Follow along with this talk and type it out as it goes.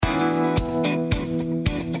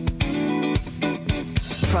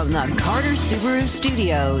From the Carter Subaru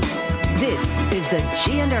Studios, this is the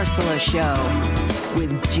G and Ursula Show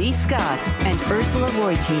with G. Scott and Ursula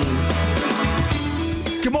Reutin.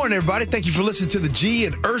 Good morning, everybody. Thank you for listening to the G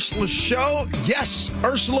and Ursula Show. Yes,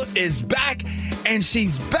 Ursula is back, and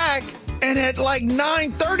she's back. And at like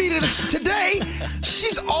 9:30 today,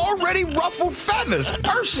 she's already ruffled feathers.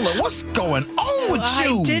 Ursula, what's going on with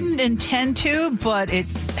you? I didn't intend to, but it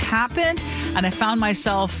happened, and I found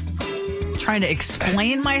myself trying to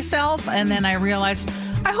explain myself, and then I realized,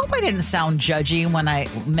 I hope I didn't sound judgy when I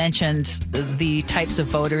mentioned the types of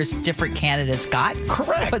voters different candidates got.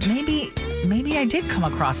 Correct. But maybe I did come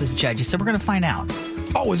across as judgy, so we're going to find out.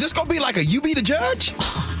 Oh, is this going to be like a you be the judge?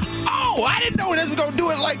 Oh, I didn't know this was going to do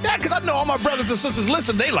it like that, because I know all my brothers and sisters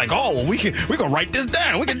listen. They like, oh, well, we're going to write this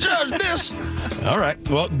down. We can judge this. All right.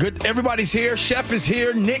 Well, good. Everybody's here. Chef is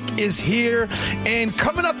here. Nick is here. And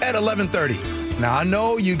coming up at 11:30. Now, I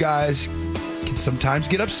know you guys can sometimes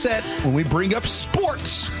get upset when we bring up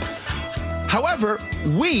sports. However,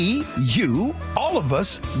 you, all of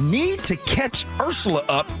us, need to catch Ursula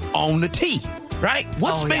up on the tee, right?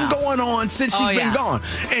 What's been going on since she's been gone?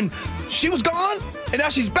 And she was gone, and now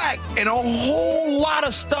she's back, and a whole lot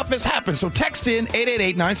of stuff has happened. So text in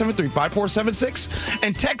 888-973-5476,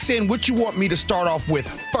 and text in what you want me to start off with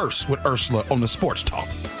first with Ursula on the Sports Talk.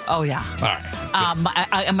 Oh, yeah. All right. I'm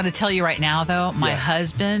going to tell you right now, though, my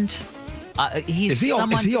husband, Is he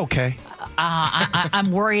okay?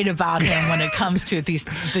 I'm worried about him when it comes to the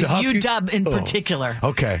UW in particular.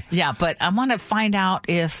 Okay. Yeah, but I want to find out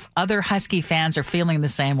if other Husky fans are feeling the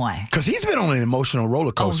same way. Because he's been on an emotional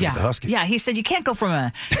roller coaster with the Huskies. Yeah, he said you can't go from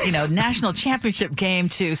a national championship game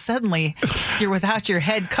to suddenly you're without your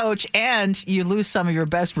head coach and you lose some of your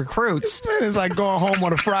best recruits. Man, it's like going home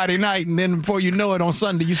on a Friday night, and then before you know it, on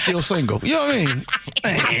Sunday, you still single. You know what I mean?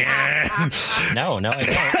 No, I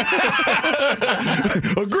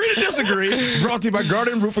don't. Agree to disagree. Brought to you by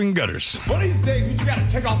Garden Roofing and Gutters. One of these days, we just got to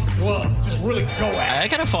take off the gloves. Just really go at it. I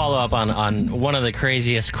got to follow up on one of the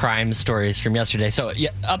craziest crime stories from yesterday. So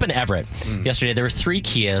up in Everett, yesterday, there were 3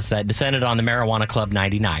 Kias that descended on the Marijuana Club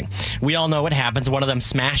 99. We all know what happens. One of them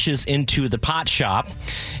smashes into the pot shop.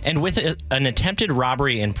 And with an attempted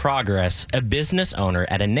robbery in progress, a business owner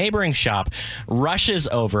at a neighboring shop rushes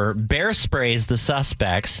over, bear sprays the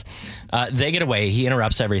suspects. They get away. He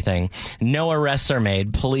interrupts everything. No arrests are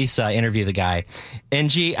made. Police interview the guy. And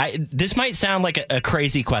this might sound like a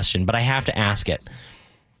crazy question, but I have to ask it.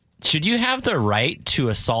 Should you have the right to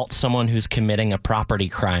assault someone who's committing a property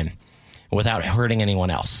crime without hurting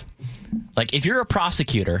anyone else? Like, if you're a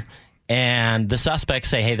prosecutor and the suspects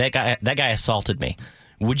say, hey, that guy assaulted me,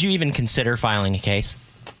 would you even consider filing a case?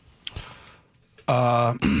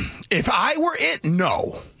 If I were it,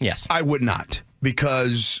 no. Yes. I would not.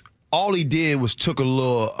 Because all he did was took a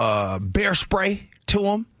little bear spray to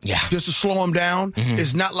him, just to slow him down.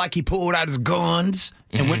 It's not like he pulled out his guns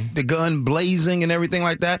and went the gun blazing and everything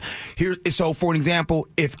like that. So, for an example,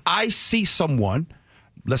 if I see someone,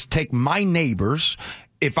 let's take my neighbors.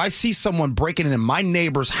 If I see someone breaking into my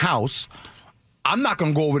neighbor's house, I'm not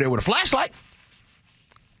going to go over there with a flashlight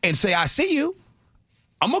and say, I see you.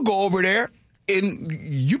 I'm going to go over there and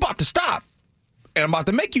you about to stop, and I'm about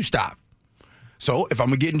to make you stop. So if I'm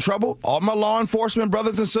going to get in trouble, all my law enforcement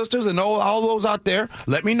brothers and sisters and all those out there,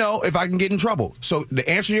 let me know if I can get in trouble. So to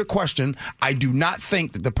answer your question, I do not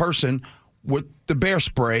think that the person with the bear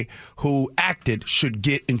spray who acted should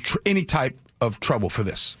get in any type of trouble for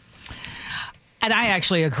this. And I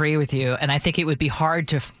actually agree with you. And I think it would be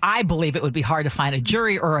I believe it would be hard to find a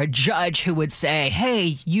jury or a judge who would say,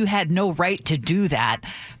 hey, you had no right to do that,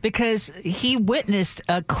 because he witnessed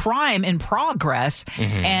a crime in progress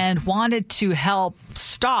and wanted to help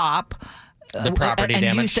stop the property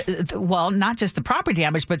damage. Not just the property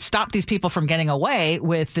damage, but stop these people from getting away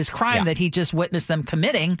with this crime that he just witnessed them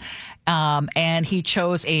committing. And he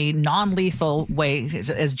chose a non-lethal way,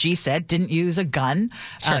 as G said, didn't use a gun,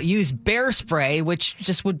 used bear spray, which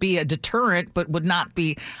just would be a deterrent, but would not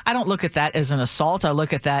be. I don't look at that as an assault. I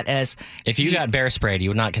look at that as, if you got bear sprayed, you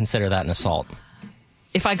would not consider that an assault.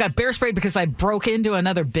 If I got bear sprayed because I broke into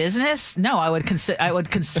another business, no, I would consider. I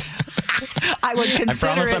consider. I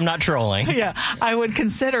promise I'm not trolling. Yeah, I would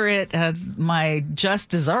consider it my just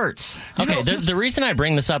desserts. Okay, the reason I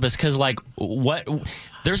bring this up is because,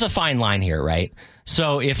 there's a fine line here, right?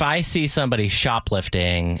 So if I see somebody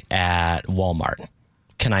shoplifting at Walmart,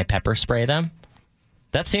 can I pepper spray them?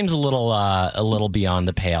 That seems a little beyond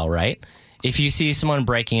the pale, right? If you see someone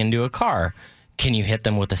breaking into a car, can you hit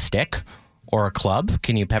them with a stick or a club?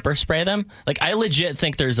 Can you pepper spray them? Like, I legit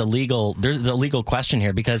think there's a legal question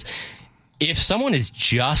here, because if someone is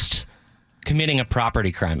just committing a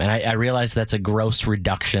property crime, and I realize that's a gross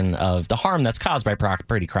reduction of the harm that's caused by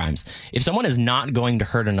property crimes. If someone is not going to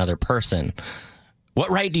hurt another person, what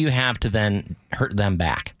right do you have to then hurt them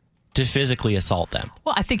back, to physically assault them?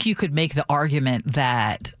 Well, I think you could make the argument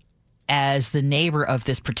that as the neighbor of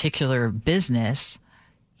this particular business,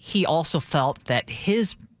 he also felt that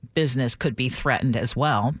his business could be threatened as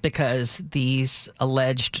well, because these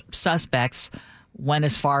alleged suspects went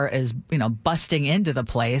as far as, busting into the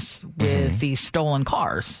place with these stolen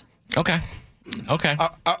cars. Okay.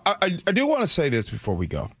 I do want to say this before we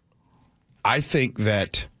go. I think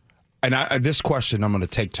that, and this question I'm going to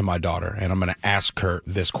take to my daughter, and I'm going to ask her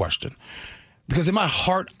this question. Because in my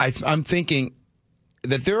heart, I'm thinking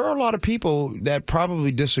that there are a lot of people that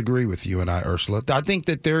probably disagree with you and I, Ursula. I think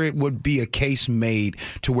that there would be a case made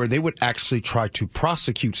to where they would actually try to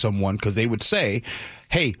prosecute someone, because they would say,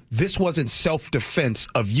 hey, this wasn't self-defense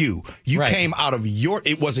of you. You came out of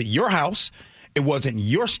it wasn't your house. It wasn't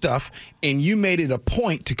your stuff. And you made it a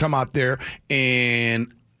point to come out there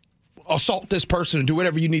and assault this person and do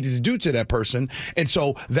whatever you needed to do to that person. And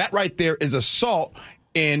so that right there is assault.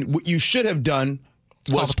 And what you should have done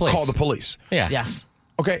was call the police. Yeah. Yes.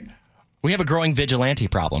 Okay. We have a growing vigilante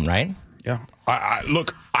problem, right? Yeah.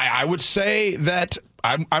 I would say that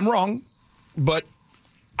I'm wrong, but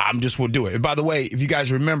I'm just will do it. And by the way, if you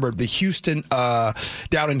guys remember the Houston,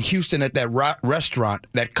 down in Houston at that restaurant,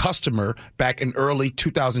 that customer back in early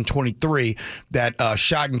 2023 that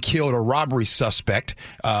shot and killed a robbery suspect,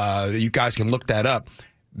 you guys can look that up.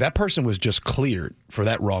 That person was just cleared for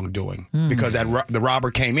that wrongdoing because the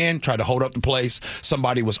robber came in, tried to hold up the place.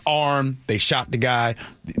 Somebody was armed. They shot the guy.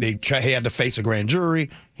 He had to face a grand jury.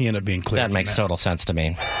 He ended up being cleared. That makes total sense to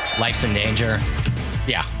me. Life's in danger.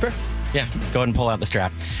 Yeah. Fair. Yeah, go ahead and pull out the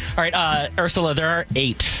strap. All right, Ursula, there are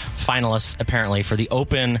 8 finalists, apparently, for the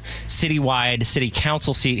open citywide city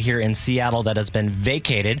council seat here in Seattle that has been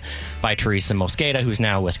vacated by Teresa Mosqueda, who's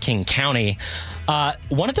now with King County.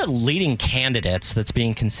 One of the leading candidates that's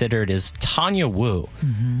being considered is Tanya Woo,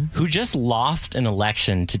 who just lost an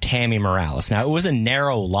election to Tammy Morales. Now, it was a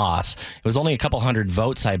narrow loss. It was only a couple hundred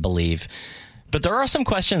votes, I believe. But there are some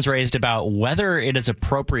questions raised about whether it is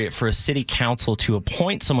appropriate for a city council to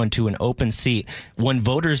appoint someone to an open seat when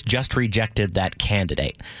voters just rejected that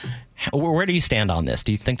candidate. Where do you stand on this?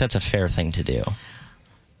 Do you think that's a fair thing to do?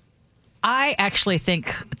 I actually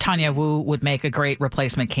think Tanya Woo would make a great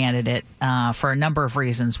replacement candidate for a number of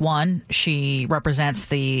reasons. One, she represents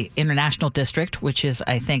the International District, which is,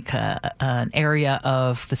 I think, an area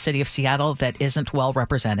of the city of Seattle that isn't well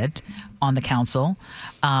represented on the council.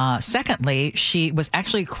 Secondly, she was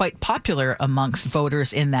actually quite popular amongst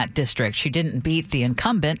voters in that district. She didn't beat the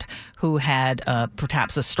incumbent, who had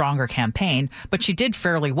perhaps a stronger campaign, but she did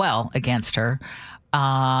fairly well against her.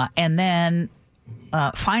 And then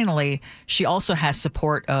finally, she also has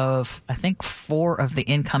support of, I think, 4 of the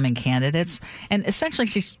incoming candidates. And essentially,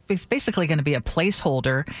 she's basically going to be a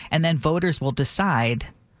placeholder, and then voters will decide.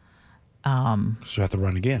 She'll have to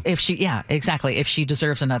run again. If she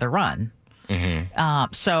deserves another run.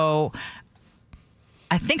 So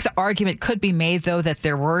I think the argument could be made, though, that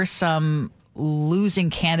there were some losing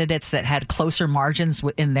candidates that had closer margins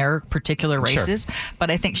in their particular races. Sure.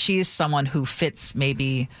 But I think she's someone who fits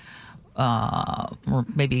maybe... or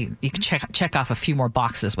maybe you can check off a few more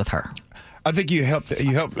boxes with her. I think you helped.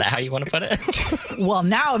 Is that how you want to put it? Well,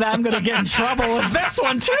 now that I'm going to get in trouble with this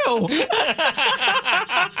one too.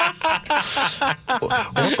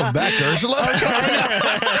 Welcome back, Ursula.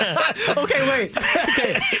 Okay, wait.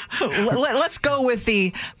 Okay. Let's go with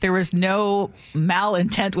there was no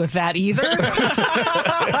malintent with that either.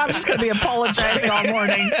 I'm just going to be apologizing all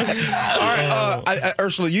morning. All right,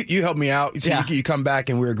 Ursula, you helped me out. So you come back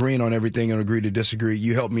and we're agreeing on everything and agree to disagree.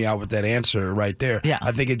 You helped me out with that answer right there. Yeah.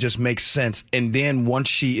 I think it just makes sense. And then once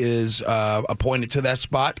she is appointed to that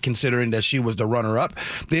spot, considering that she was the runner-up,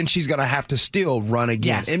 then she's going to have to still run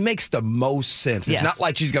again. Yes. It makes the most sense. It's not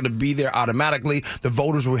like she's going to be there automatically. The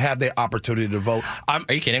voters will have their opportunity to vote. Are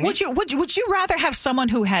you kidding me? Would you rather have someone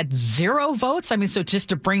who had 0 votes? I mean, so just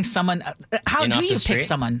to bring someone, how do you pick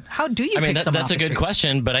someone? How do you pick someone? That's a good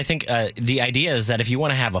question, but I think the idea is that if you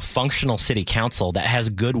want to have a functional city council that has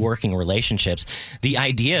good working relationships, the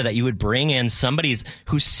idea that you would bring in somebody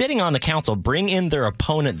who's sitting on the council, bring in their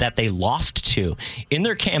opponent that they lost to in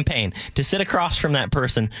their campaign to sit across from that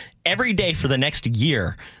person every day for the next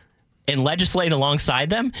year and legislate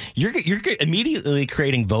alongside them, you're immediately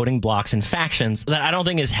creating voting blocks and factions that I don't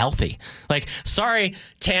think is healthy. Like, sorry,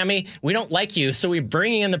 Tammy, we don't like you, so we're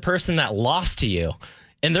bringing in the person that lost to you.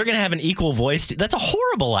 And they're going to have an equal voice. That's a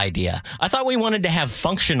horrible idea. I thought we wanted to have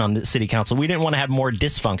function on the city council. We didn't want to have more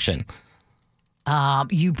dysfunction.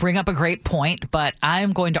 You bring up a great point, but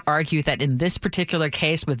I'm going to argue that in this particular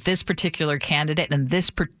case, with this particular candidate, and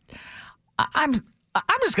I'm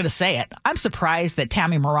just going to say it. I'm surprised that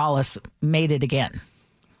Tammy Morales made it again.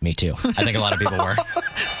 Me too. I think a lot of people were.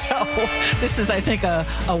 So this is, I think, a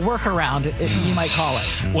workaround, you might call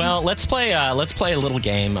it. Well, let's play a little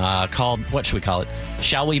game called, what should we call it?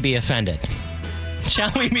 Shall we be offended?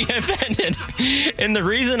 Shall we be offended? And the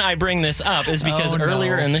reason I bring this up is because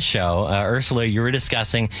earlier in the show, Ursula, you were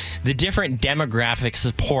discussing the different demographic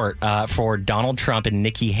support for Donald Trump and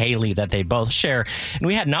Nikki Haley that they both share. And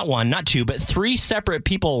we had not one, not two, but three separate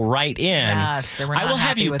people write in. Yes, they were not I will have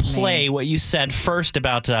happy you with play me. what you said first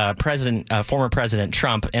about former President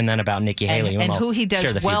Trump and then about Nikki Haley. And who he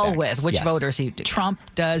does well feedback. with, which voters he do. Trump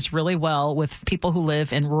does really well with people who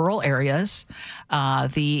live in rural areas.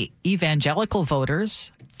 The evangelical voters,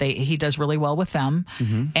 he does really well with them,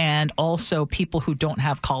 and also people who don't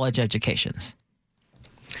have college educations.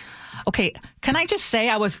 Okay, can I just say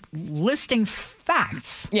I was listing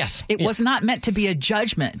facts? Yes. It was not meant to be a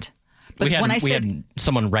judgment. But we when I said had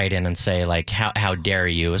someone write in and say, like, how dare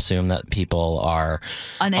you assume that people are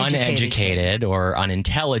uneducated or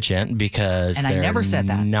unintelligent because and they're I never said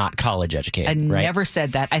that. Not college educated. I right? never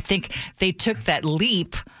said that. I think they took that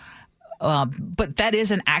leap. But that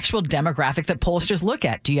is an actual demographic that pollsters look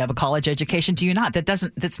at. Do you have a college education? Do you not?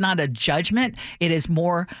 That's not a judgment. It is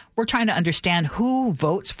more, we're trying to understand who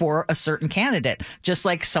votes for a certain candidate. Just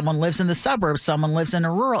like someone lives in the suburbs, someone lives in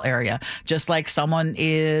a rural area, just like someone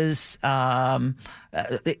is of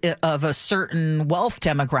a certain wealth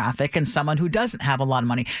demographic and someone who doesn't have a lot of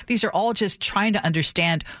money. These are all just trying to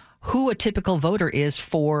understand who a typical voter is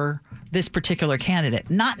for this particular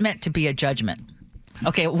candidate, not meant to be a judgment.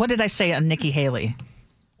 Okay, what did I say on Nikki Haley?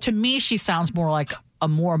 To me, she sounds more like a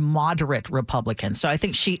more moderate Republican. So I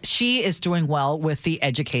think she is doing well with the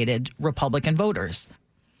educated Republican voters.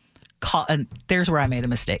 And there's where I made a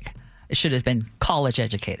mistake. It should have been college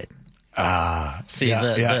educated.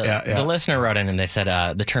 The listener wrote in and they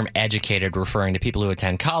said the term educated referring to people who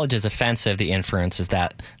attend college is offensive. The inference is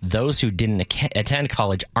that those who didn't attend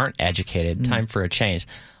college aren't educated. Time for a change.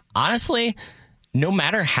 Honestly, no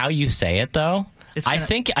matter how you say it, though, I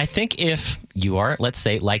think if you are, let's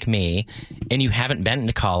say, like me, and you haven't been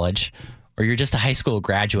to college, or you're just a high school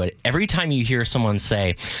graduate, every time you hear someone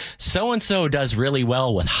say, so-and-so does really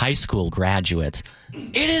well with high school graduates,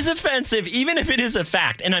 it is offensive, even if it is a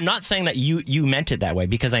fact. And I'm not saying that you meant it that way,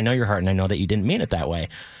 because I know your heart and I know that you didn't mean it that way.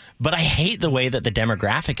 But I hate the way that the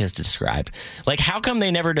demographic is described. Like, how come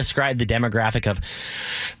they never describe the demographic of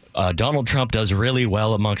Donald Trump does really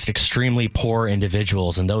well amongst extremely poor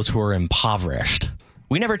individuals and those who are impoverished?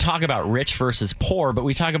 We never talk about rich versus poor, but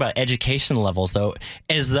we talk about education levels, though,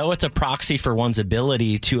 as though it's a proxy for one's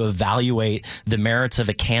ability to evaluate the merits of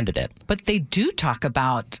a candidate. But they do talk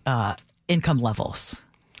about income levels.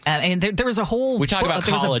 And there was a whole... We talk about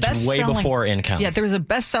college way before income. Yeah, there was a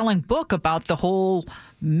best-selling book about the whole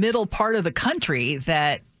middle part of the country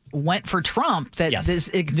that went for Trump, that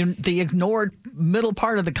the ignored middle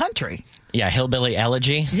part of the country. Yeah, hillbilly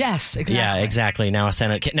elegy. Yes, exactly. Yeah, exactly. Now,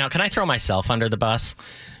 can I throw myself under the bus?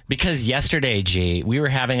 Because yesterday, G, we were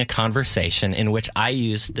having a conversation in which I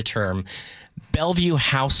used the term Bellevue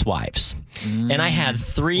housewives. And I had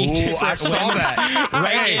three different I saw women that.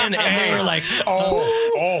 and they were like,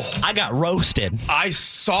 I got roasted. I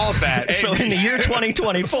saw that. So in the year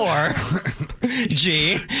 2024,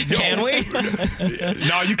 G, can we?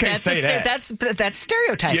 No, you can't say that. That's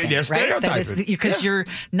stereotyping. Yeah, stereotyping. Because you're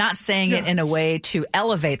not saying it in a way to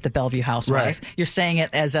elevate the Bellevue housewife. Right. You're saying it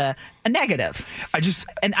as a negative.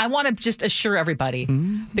 And I want to just assure everybody,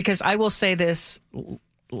 because I will say this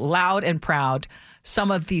loud and proud, some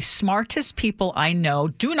of the smartest people I know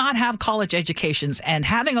do not have college educations, and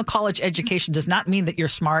having a college education does not mean that you're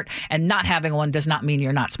smart, and not having one does not mean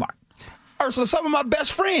you're not smart. Ursula, some of my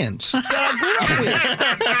best friends that I grew up with.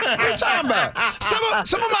 What are you talking about?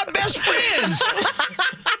 Some of my best friends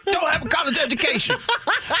don't have a college education.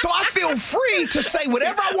 So I feel free to say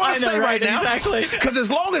whatever I want to say right now. Exactly. Because as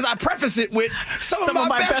long as I preface it with some of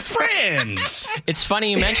my best friends. It's funny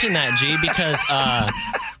you mentioned that, G, because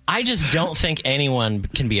I just don't think anyone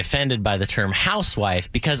can be offended by the term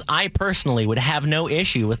housewife, because I personally would have no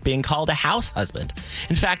issue with being called a house husband.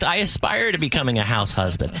 In fact, I aspire to becoming a house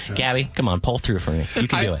husband. Gabby, come on, pull through for me. You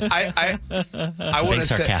can do it. I want to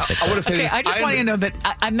say this. I just want you to know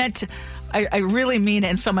that I meant to... I really mean it,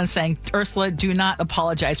 and someone saying, Ursula, do not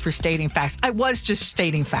apologize for stating facts. I was just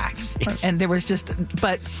stating facts. Yes. And there was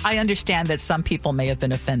but I understand that some people may have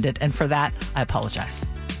been offended, and for that, I apologize.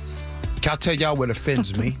 Can I tell y'all what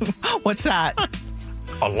offends me? What's that?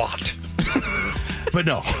 A lot. But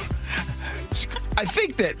no. I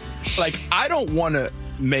think that, like, I don't want to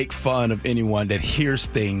make fun of anyone that hears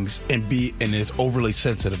things and is overly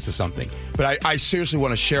sensitive to something. But I seriously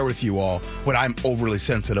want to share with you all what I'm overly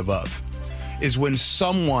sensitive of. Is when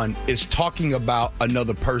someone is talking about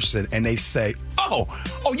another person and they say, oh,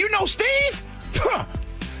 you know Steve? Huh.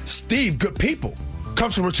 Steve, good people.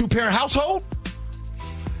 Comes from a 2-parent household?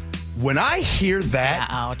 When I hear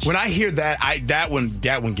that, that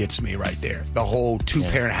one gets me right there. The whole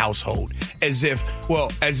 2-parent household. As if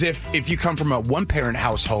if you come from a 1-parent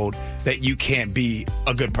household, that you can't be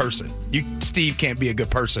a good person. Steve can't be a good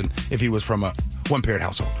person if he was from a 1-parent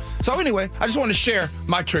household. So anyway, I just want to share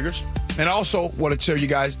my triggers. And I also want to tell you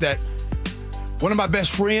guys that one of my best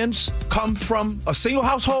friends come from a single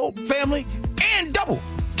household family and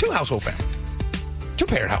 2-household family.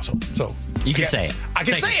 2-parent household. So you can say it. I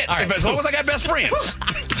can say it as long as I got best friends.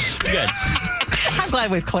 Good. I'm glad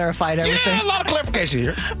we've clarified everything. Yeah, a lot of clarification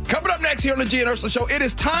here. Coming up next here on the G and Ursula Show, it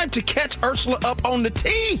is time to catch Ursula up on the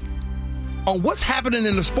tea on what's happening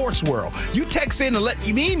in the sports world. You text in and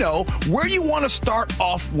let me know where you want to start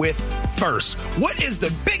off with first. What is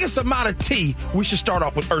the biggest amount of tea we should start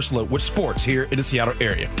off with Ursula with sports here in the Seattle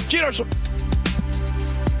area? G and Ursula.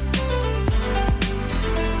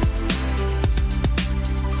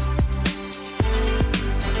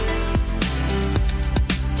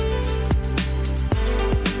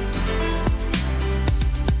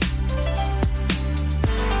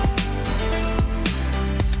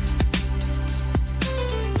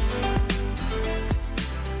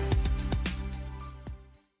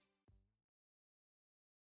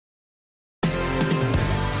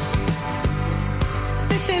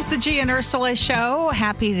 This is the G and Ursula Show.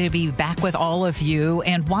 Happy to be back with all of you.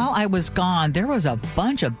 And while I was gone, there was a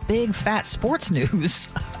bunch of big, fat sports news.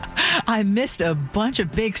 I missed a bunch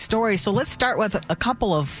of big stories. So let's start with a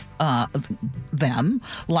couple of them,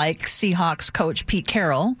 like Seahawks coach Pete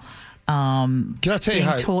Carroll. Can I tell you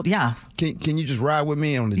how? Yeah. Can you just ride with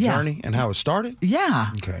me on the journey and how it started?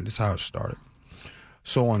 Yeah. Okay, this is how it started.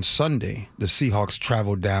 So on Sunday, the Seahawks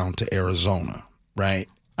traveled down to Arizona, right?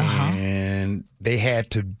 And they had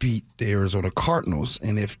to beat the Arizona Cardinals.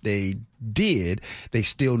 And if they did, they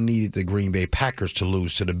still needed the Green Bay Packers to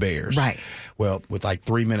lose to the Bears. Right. Well, with like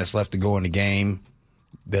 3 minutes left to go in the game,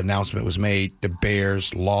 the announcement was made. The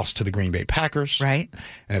Bears lost to the Green Bay Packers. Right.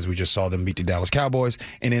 And as we just saw them beat the Dallas Cowboys.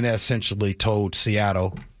 And then that essentially told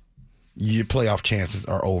Seattle, your playoff chances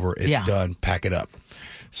are over. It's done. Pack it up.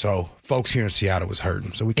 So folks here in Seattle was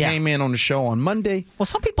hurting. So we came in on the show on Monday. Well,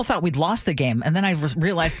 some people thought we'd lost the game, and then I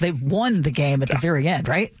realized they won the game at the very end,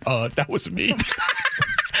 right? That was me.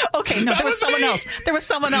 Okay, no, there was someone else. There was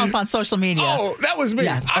someone else on social media. Oh, that was me.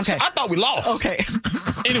 Yeah, okay. I thought we lost. Okay.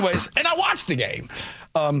 Anyways, and I watched the game.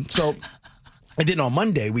 And then on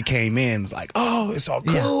Monday we came in, it was like, oh, it's all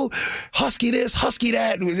cool. Husky this, Husky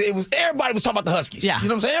that. It was everybody was talking about the Huskies. Yeah. You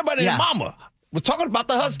know what I'm saying? Everybody and their mama was talking about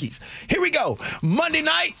the Huskies. Here we go. Monday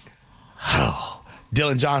night.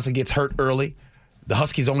 Dylan Johnson gets hurt early. The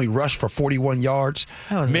Huskies only rushed for 41 yards.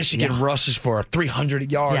 Michigan rushes for 300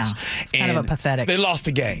 yards. Yeah. It's kind of a pathetic. They lost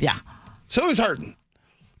the game. Yeah. So it was hurting.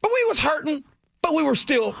 But we was hurting. But we were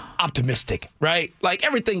still optimistic, right? Like,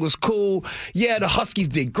 everything was cool. Yeah, the Huskies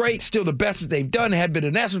did great. Still the best that they've done. They had been a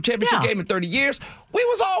national championship game in 30 years. We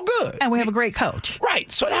was all good. And we have a great coach.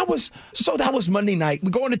 Right. So that was Monday night. We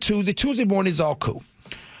go into Tuesday. Tuesday morning is all cool.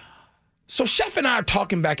 So Chef and I are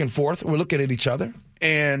talking back and forth. We're looking at each other.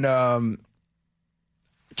 And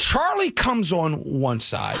Charlie comes on one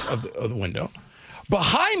side of the window.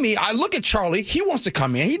 Behind me, I look at Charlie. He wants to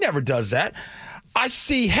come in. He never does that. I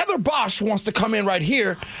see Heather Bosch wants to come in right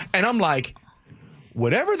here, and I'm like,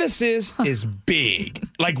 whatever this is big,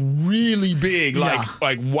 like really big, like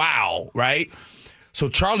wow, right? So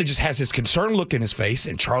Charlie just has this concerned look in his face,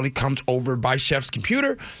 and Charlie comes over by Chef's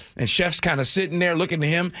computer, and Chef's kind of sitting there looking at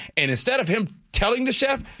him, and instead of him telling the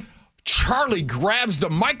chef, Charlie grabs the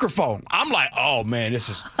microphone. I'm like, oh man, this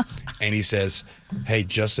is, and he says, hey,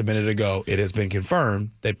 just a minute ago, it has been confirmed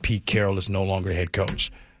that Pete Carroll is no longer head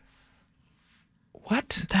coach.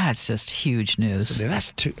 What? That's just huge news. So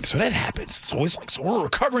that happens. So it's like, so we're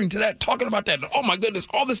recovering to that, talking about that. Oh my goodness,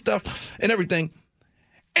 all this stuff and everything.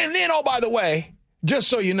 And then, oh, by the way, just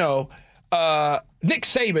so you know, Nick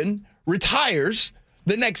Saban retires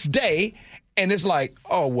the next day, and it's like,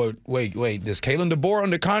 oh, wait, is Kalen DeBoer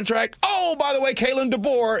under contract? Oh, by the way, Kalen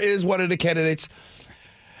DeBoer is one of the candidates.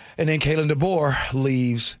 And then Kalen DeBoer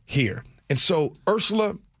leaves here. And so,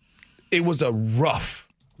 Ursula, it was a rough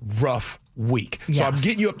week. Yes. So I'm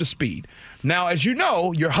getting you up to speed. Now, as you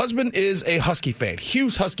know, your husband is a Husky fan,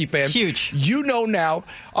 huge Husky fan. Huge. You know now,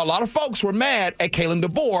 a lot of folks were mad at Kalen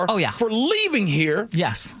DeBoer for leaving here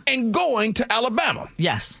and going to Alabama.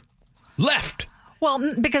 Yes. Left.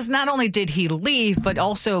 Well, because not only did he leave, but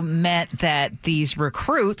also meant that these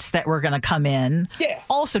recruits that were going to come in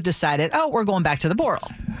also decided, we're going back to the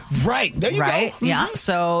portal. Right. There you go. Mm-hmm. Yeah.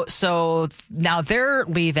 So now they're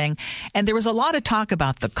leaving. And there was a lot of talk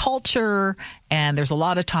about the culture. And there's a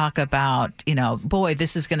lot of talk about, boy,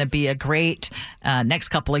 this is going to be a great next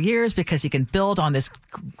couple of years because he can build on this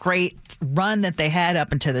great run that they had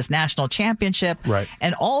up into this national championship. Right.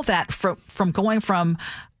 And all that from going from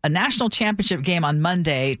a national championship game on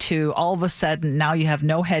Monday to all of a sudden now you have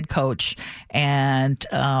no head coach and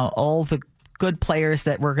all the good players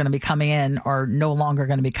that were going to be coming in are no longer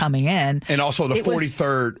going to be coming in. And also the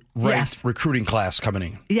 43rd ranked recruiting class coming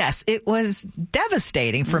in. Yes, it was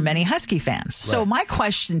devastating for many Husky fans. Right. So my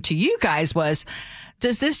question to you guys was,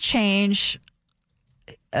 does this change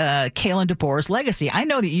Kalen DeBoer's legacy? I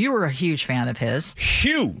know that you were a huge fan of his.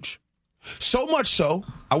 Huge. So much so,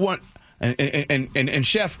 I want... And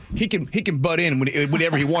Chef, he can butt in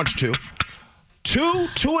whenever he wants to.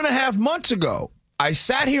 2.5 months ago, I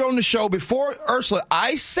sat here on the show before Ursula.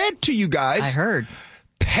 I said to you guys, I heard,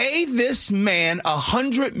 pay this man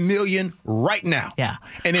 $100 million right now. Yeah,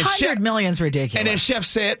 and then $100 million's ridiculous. And then Chef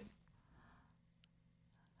said,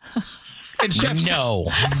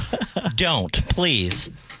 no, don't please.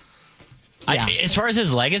 Yeah. As far as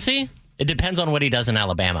his legacy, it depends on what he does in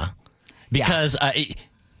Alabama, because.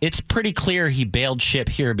 It's pretty clear he bailed ship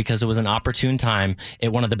here because it was an opportune time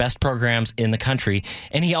at one of the best programs in the country.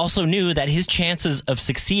 And he also knew that his chances of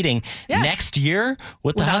succeeding next year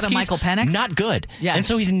with the Huskies, Michael Penix? Not good. Yes. And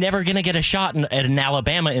so he's never going to get a shot at an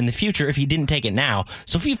Alabama in the future if he didn't take it now.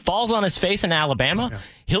 So if he falls on his face in Alabama,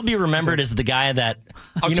 he'll be remembered as the guy that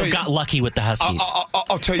got lucky with the Huskies.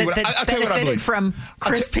 I'll tell you what I believe. From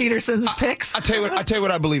Chris Peterson's picks. I'll tell you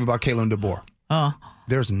what I believe about Kalen DeBoer.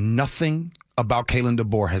 There's nothing about Kalen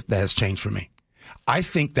DeBoer that has changed for me. I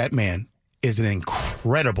think that man is an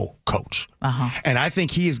incredible coach. And I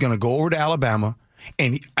think he is going to go over to Alabama.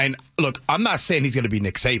 And look, I'm not saying he's going to be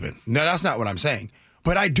Nick Saban. No, that's not what I'm saying.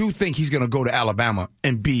 But I do think he's going to go to Alabama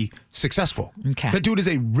and be successful. Okay. That dude is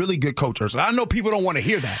a really good coach, Ursula. I know people don't want to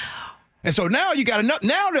hear that. And so now you got enough.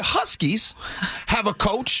 Now the Huskies have a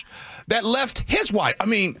coach that left his wife. I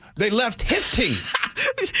mean, they left his team.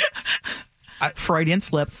 Freudian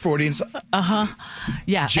slip.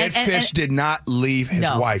 Yeah. Jed Fish did not leave his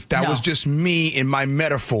wife. That was just me in my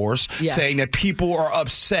metaphors saying that people are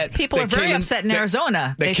upset. People are very upset in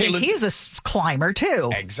Arizona. They think he's a climber,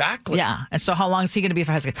 too. Exactly. Yeah. And so how long is he going to be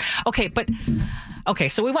for Huskies? Okay,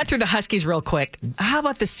 so we went through the Huskies real quick. How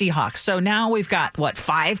about the Seahawks? So now we've got,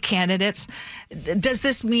 5 candidates? Does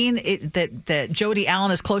this mean that Jody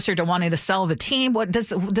Allen is closer to wanting to sell the team? What does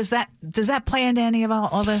that play into any of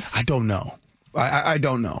all this? I don't know. I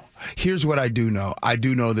don't know. Here's what I do know. I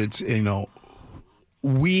do know that,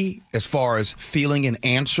 we, as far as feeling and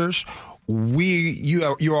answers,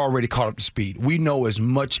 you're already caught up to speed. We know as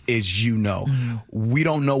much as you know. We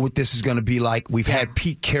don't know what this is going to be like. We've had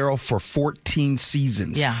Pete Carroll for 14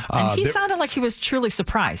 seasons. Yeah, and he sounded like he was truly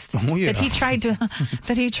surprised that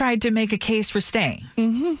he tried to make a case for staying.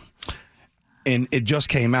 Mm-hmm. And it just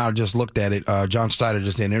came out. I just looked at it. John Snyder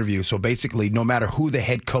just did an interview. So basically, no matter who the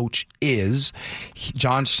head coach is,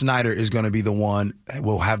 John Snyder is going to be the one that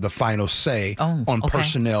will have the final say on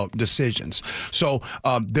personnel decisions. So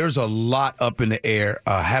there's a lot up in the air.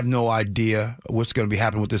 I have no idea what's going to be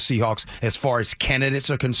happening with the Seahawks as far as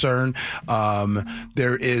candidates are concerned.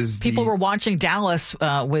 People were watching Dallas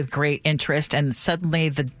with great interest, and suddenly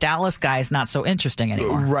the Dallas guy is not so interesting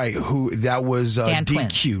anymore. Right. That was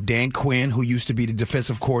DQ. Dan Quinn, who used to be the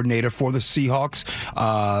defensive coordinator for the Seahawks.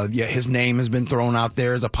 His name has been thrown out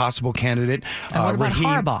there as a possible candidate. And what about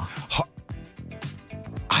Harbaugh?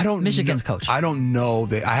 Michigan's coach. I don't know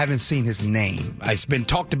that. I haven't seen his name. It's been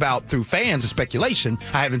talked about through fans and speculation.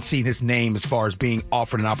 I haven't seen his name as far as being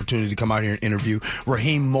offered an opportunity to come out here and interview.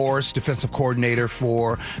 Raheem Morris, defensive coordinator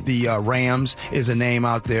for the Rams, is a name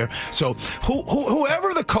out there. So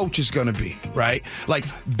whoever the coach is going to be, right? Like,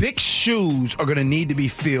 big shoes are going to need to be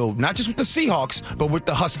filled, not just with the Seahawks, but with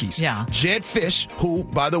the Huskies. Yeah. Jed Fish, who,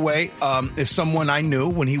 by the way, is someone I knew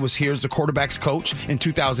when he was here as the quarterback's coach in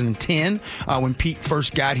 2010 when Pete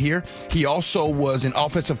first got here. He also was an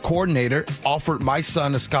offensive coordinator, offered my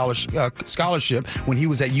son a scholarship when he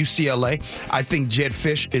was at UCLA. I think Jed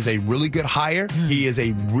Fish is a really good hire. He is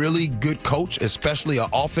a really good coach, especially an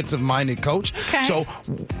offensive-minded coach. Okay. So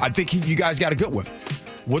I think you guys got a good one.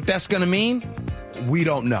 What that's going to mean, we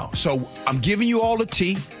don't know. So I'm giving you all the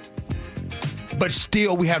tea, but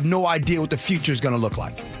still we have no idea what the future is going to look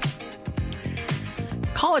like.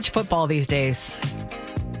 College football these days,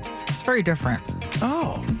 it's very different.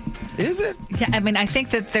 Oh, is it? Yeah, I mean, I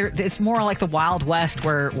think that it's more like the Wild West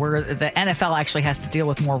where the NFL actually has to deal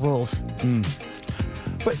with more rules.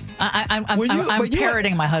 But I'm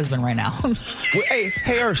parroting my husband right now. Hey,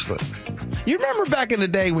 Ursula. You remember back in the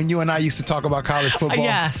day when you and I used to talk about college football?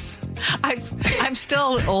 Yes. I'm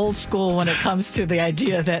still old school when it comes to the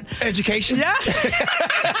idea that education. Yes.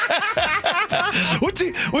 What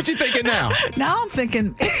you thinking now? Now I'm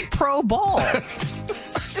thinking it's pro ball.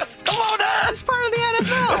 It's just come on, it's part of the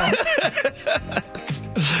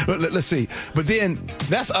NFL. Let's see. But then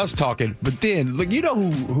that's us talking. But then look, you know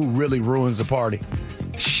who really ruins the party?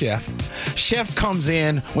 Chef comes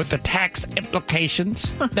in with the tax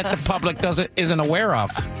implications that the public isn't aware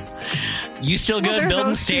of. You still good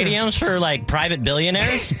building stadiums for like private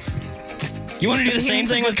billionaires? You want to do the same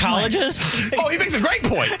thing with colleges? Oh, he makes a great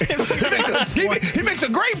point. He makes a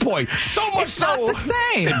great point. So much it's so. Not the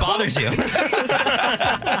same. It bothers you.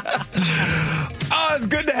 It's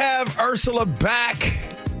good to have Ursula back.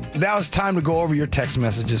 Now it's time to go over your text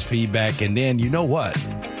messages, feedback, and then you know what?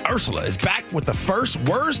 Ursula is back with the first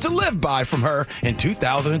words to live by from her in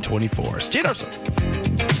 2024. Stay Ursula.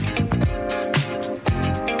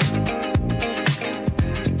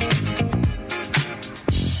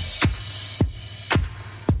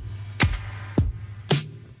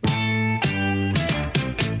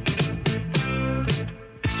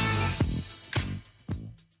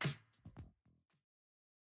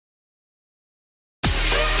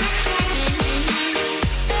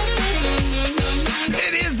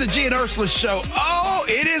 Ursula show. Oh,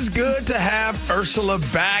 it is good to have Ursula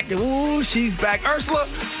back. Ooh, she's back. Ursula,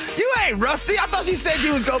 you ain't rusty. I thought you said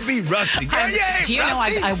you was gonna be rusty. Girl, you ain't do you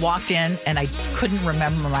rusty. know I walked in and I couldn't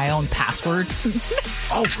remember my own password.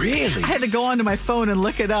 Oh, really? I had to go onto my phone and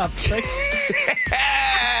look it up.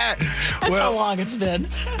 That's how long it's been.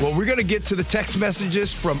 Well, we're going to get to the text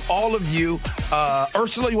messages from all of you.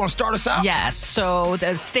 Ursula, you want to start us out? Yes. So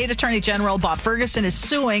the State Attorney General Bob Ferguson is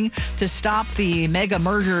suing to stop the mega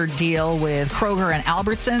merger deal with Kroger and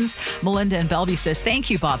Albertsons. Melinda in Bellevue says, thank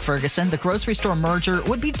you, Bob Ferguson. The grocery store merger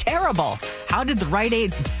would be terrible. How did the Rite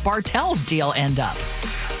Aid Bartels deal end up?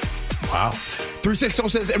 Wow. 360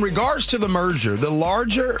 says, in regards to the merger, the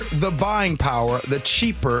larger the buying power, the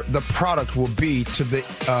cheaper the product will be to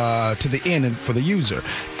the end and for the user.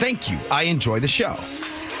 Thank you. I enjoy the show.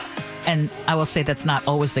 And I will say that's not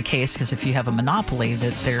always the case, because if you have a monopoly,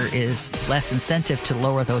 that there is less incentive to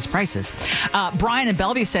lower those prices. Brian in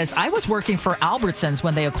Bellevue says, I was working for Albertsons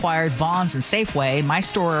when they acquired Vons and Safeway. My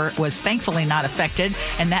store was thankfully not affected,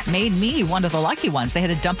 and that made me one of the lucky ones. They had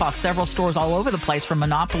to dump off several stores all over the place for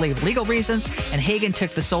monopoly legal reasons, and Hagen took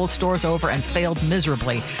the sold stores over and failed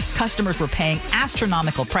miserably. Customers were paying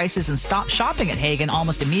astronomical prices and stopped shopping at Hagen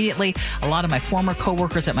almost immediately. A lot of my former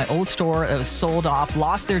coworkers at my old store that was sold off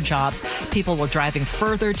lost their jobs. People were driving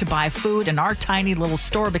further to buy food, and our tiny little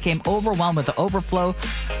store became overwhelmed with the overflow.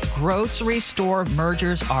 Grocery store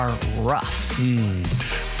mergers are rough.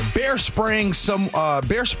 Bear spraying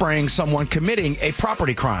someone committing a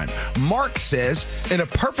property crime. Mark says, in a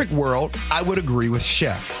perfect world, I would agree with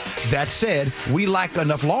Chef. That said, we lack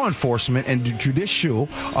enough law enforcement and judicial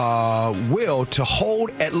will to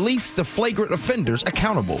hold at least the flagrant offenders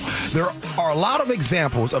accountable. There are a lot of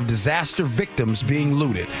examples of disaster victims being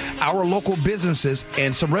looted. Our local businesses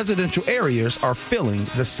and some residential areas are feeling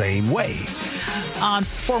the same way. On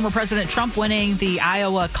former President Trump winning the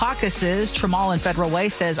Iowa caucuses, Tramal in Federal Way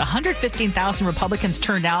says 115,000 Republicans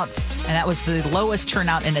turned out, and that was the lowest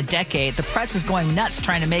turnout in a decade. The press is going nuts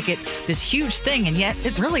trying to make it this huge thing, and yet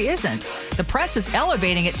it really isn't. The press is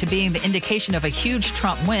elevating it to being the indication of a huge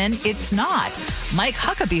Trump win. It's not. Mike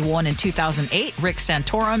Huckabee won in 2008, Rick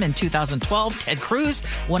Santorum in 2012, Ted Cruz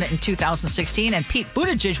won it in 2016, and Pete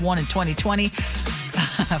Buttigieg won in 2020.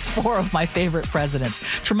 Four of my favorite presidents.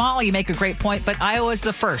 Tramal, you make a great point, but Iowa is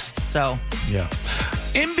the first, so. Yeah.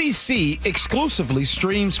 NBC exclusively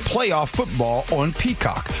streams playoff football on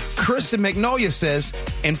Peacock. Chris in Magnolia says,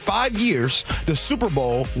 in 5 years, the Super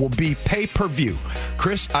Bowl will be pay-per-view.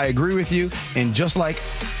 Chris, I agree with you. And just like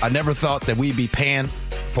I never thought that we'd be paying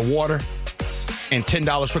for water and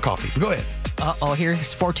 $10 for coffee. But go ahead.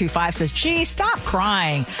 Here's 425 says, gee, stop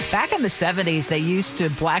crying. Back in the 70s, they used to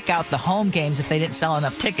black out the home games if they didn't sell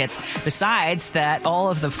enough tickets. Besides that, all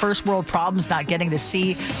of the first world problems not getting to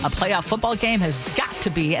see a playoff football game has got to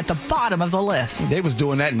be at the bottom of the list. They was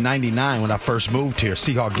doing that in 99 when I first moved here.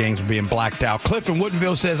 Seahawks games were being blacked out. Cliff in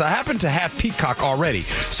Woodinville says, I happen to have Peacock already,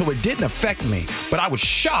 so it didn't affect me. But I was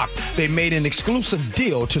shocked they made an exclusive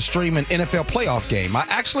deal to stream an NFL playoff game. I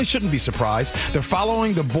actually shouldn't be surprised. They're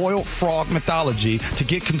following the boiled frog mythology to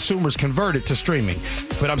get consumers converted to streaming.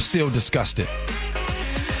 But I'm still disgusted.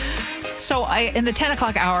 So in the 10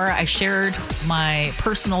 o'clock hour, I shared my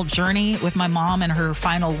personal journey with my mom in her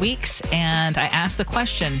final weeks, and I asked the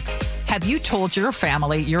question, have you told your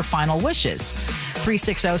family your final wishes?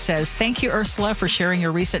 360 says, thank you, Ursula, for sharing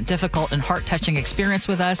your recent difficult and heart-touching experience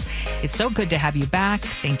with us. It's so good to have you back.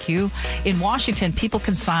 Thank you. In Washington, people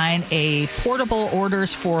can sign a portable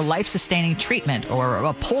orders for life-sustaining treatment or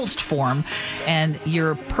a PULSed form, and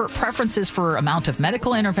your preferences for amount of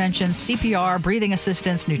medical intervention, CPR, breathing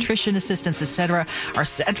assistance, nutrition assistance, etc., are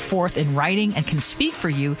set forth in writing and can speak for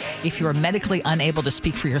you if you are medically unable to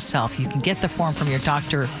speak for yourself. You can get the form from your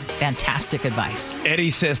doctor. Fantastic advice.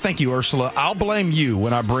 Eddie says, thank you, Ursula. I'll blame you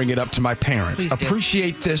when I bring it up to my parents. Please do.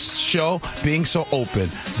 Appreciate this show being so open.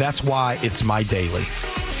 That's why it's my daily.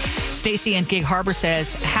 Stacy in Gig Harbor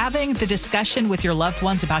says, having the discussion with your loved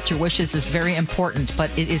ones about your wishes is very important, but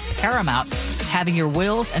it is paramount having your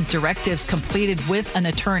wills and directives completed with an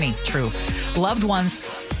attorney. True. Loved ones,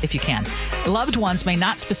 if you can. Loved ones may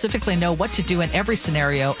not specifically know what to do in every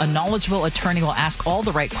scenario. A knowledgeable attorney will ask all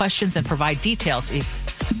the right questions and provide details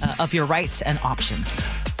of your rights and options.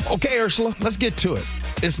 Okay, Ursula, let's get to it.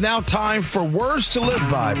 It's now time for Words to Live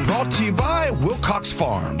By, brought to you by Wilcox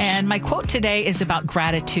Farms. And my quote today is about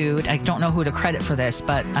gratitude. I don't know who to credit for this,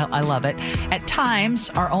 but I love it. At times,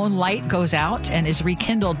 our own light goes out and is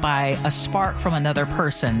rekindled by a spark from another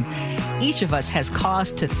person. Each of us has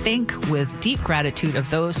cause to think with deep gratitude of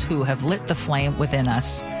those who have lit the flame within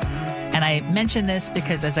us. And I mention this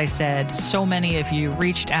because, as I said, so many of you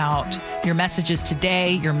reached out. Your messages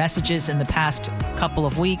today, your messages in the past couple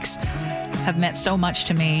of weeks have meant so much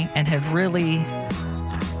to me and have really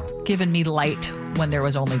given me light when there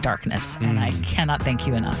was only darkness. And I cannot thank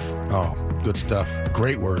you enough. Oh, good stuff.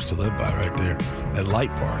 Great words to live by right there. That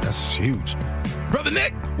light part, that's huge. Brother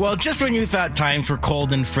Nick! Well, just when you thought time for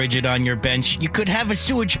cold and frigid on your bench, you could have a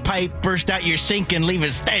sewage pipe burst out your sink and leave a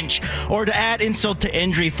stench. Or to add insult to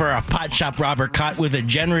injury, for a pot shop robber caught with a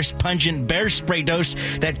generous, pungent bear spray dose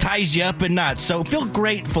that ties you up in knots. So feel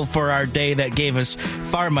grateful for our day that gave us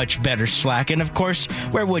far much better slack. And of course,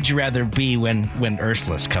 where would you rather be when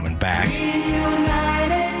Ursula's coming back?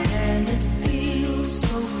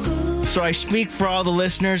 So I speak for all the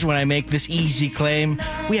listeners when I make this easy claim.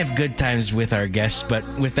 We have good times with our guests, but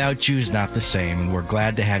without you is not the same, and we're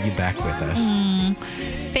glad to have you back with us.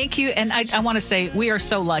 Thank you. And I want to say we are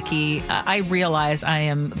so lucky. I realize I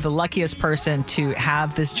am the luckiest person to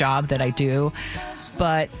have this job that I do.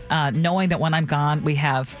 But knowing that when I'm gone, we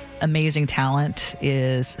have amazing talent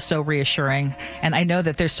is so reassuring. And I know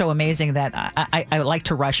that they're so amazing that I like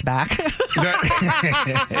to rush back.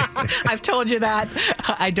 I've told you that.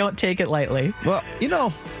 I don't take it lightly. Well, you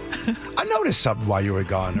know, I noticed something while you were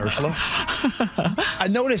gone, Ursula. I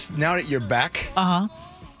noticed now that you're back, I'm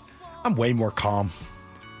way more calm.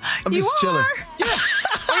 I'm just chilling. Yeah,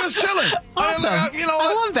 I'm just chilling. Awesome.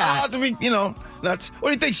 I love that. Nuts. What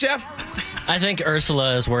do you think, Chef? I think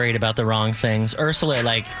Ursula is worried about the wrong things. Ursula,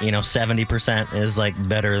 70% is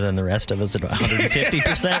better than the rest of us at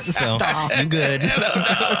 150%. So I'm good.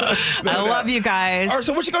 I love you guys.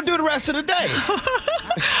 Ursula, what you gonna do the rest of the day?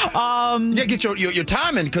 You gotta get your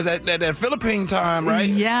time in because that Philippine time, right?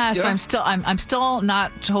 Yes, yeah. I'm still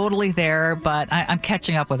not totally there, but I'm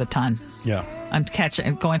catching up with a ton. Yeah. I'm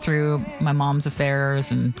going through my mom's affairs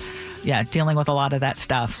and dealing with a lot of that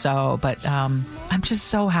stuff. So, but I'm just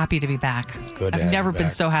so happy to be back. Good. I've never been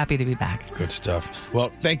so happy to be back. Good stuff. Well,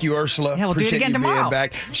 thank you, Ursula. Yeah, we'll do it again tomorrow. Being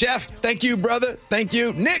back. Chef, thank you, brother. Thank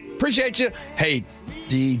you, Nick. Appreciate you. Hey,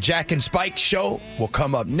 the Jack and Spike show will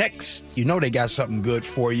come up next. You know they got something good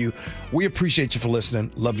for you. We appreciate you for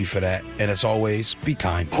listening. Love you for that. And as always, be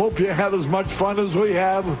kind. Hope you had as much fun as we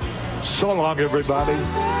have. So long, everybody.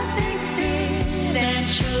 And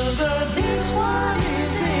sugar, this one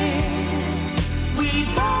is it. We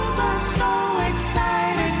both are so excited.